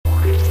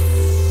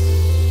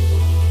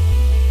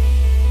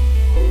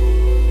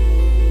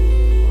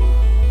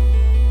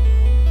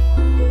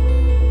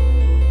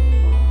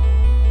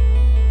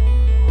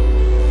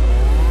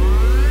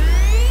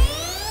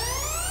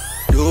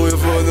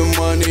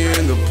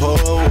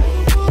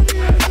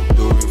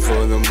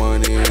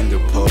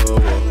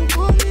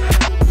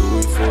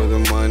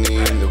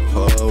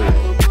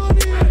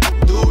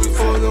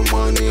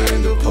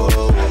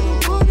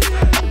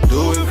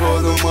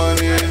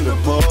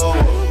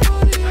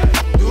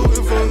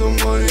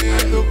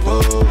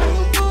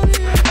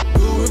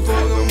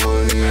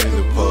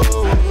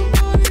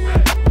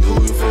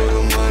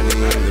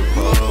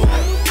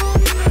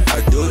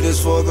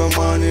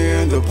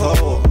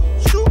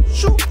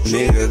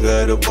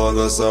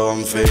that's how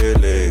I'm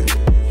feeling.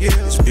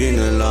 It's been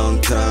a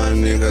long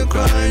time, nigga,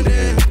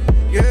 grinding.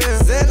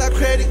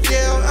 Zelacratic,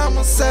 yeah, I'm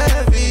a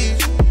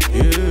savage.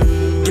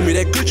 Give me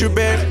that Gucci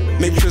bag,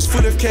 make sure it's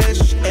full of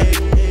cash.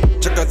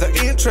 Check out the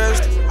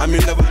interest, I'm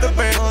in love with the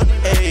band.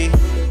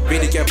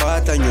 Pedi ke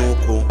bata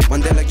nyoko,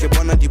 Mandela ke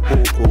bona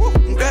dipoko.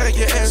 Nkare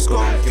ke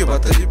escom, ke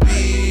bata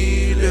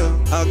dipile.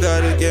 I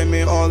gotta get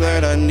me all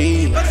that I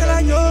need.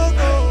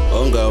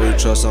 On God we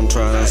trust, I'm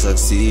trying to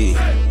succeed.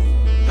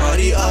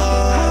 Party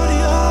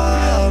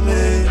up,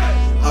 man.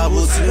 I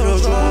will see no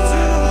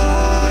drive.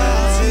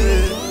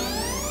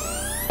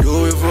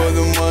 Do it for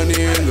the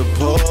money and the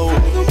power.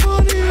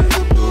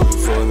 Do it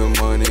for the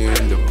money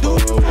and the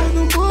power.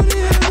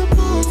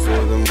 Do it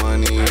for the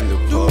money and the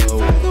power.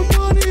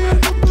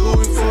 Do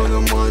it for the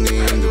money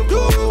and the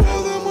power.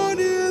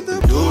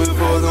 Do it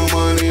for the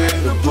money and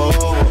the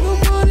power.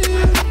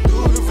 Do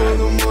it for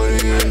the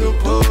money and the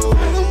power.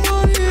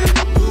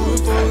 Do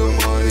it for the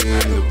money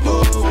and the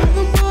power.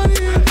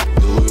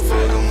 Do it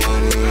for the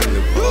money and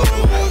the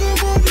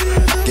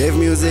power. Gave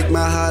music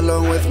my heart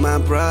along with my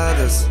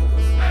brothers.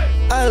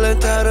 I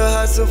learned how to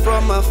hustle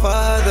from my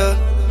father.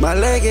 My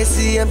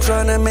legacy, I'm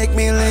tryna make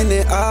me lean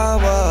an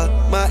hour.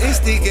 My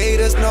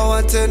instigators know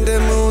I turn the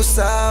mood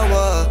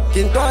sour.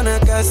 Kintwana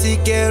kasi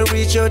can't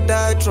reach or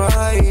die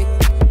trying.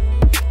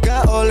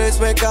 God always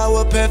make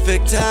our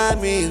perfect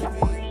timing.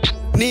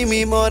 Need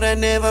me more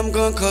than ever, I'm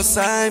gon'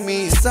 consign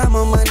me. Some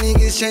of my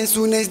niggas shine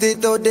soon as they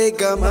thought they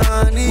got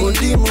money.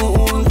 Undimo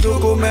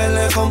untuko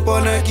mele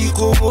kompona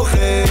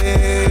kikubukela.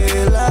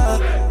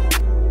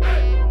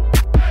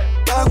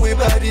 Bangwe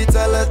badi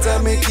talata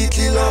me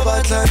kitilo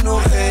batla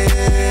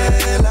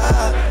nogela.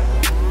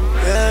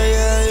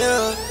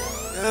 Yeah.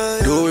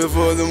 Do it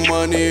for the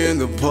money and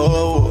the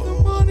power.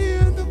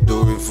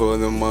 Do it for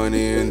the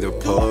money and the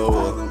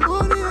power.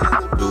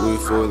 Do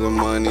it for the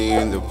money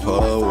and the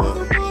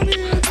power.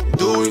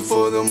 Do it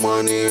for the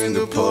money and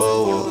the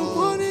power.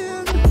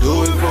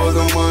 Do it for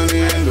the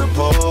money and the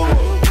power.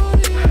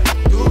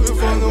 Do it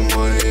for the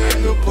money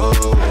and the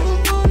power.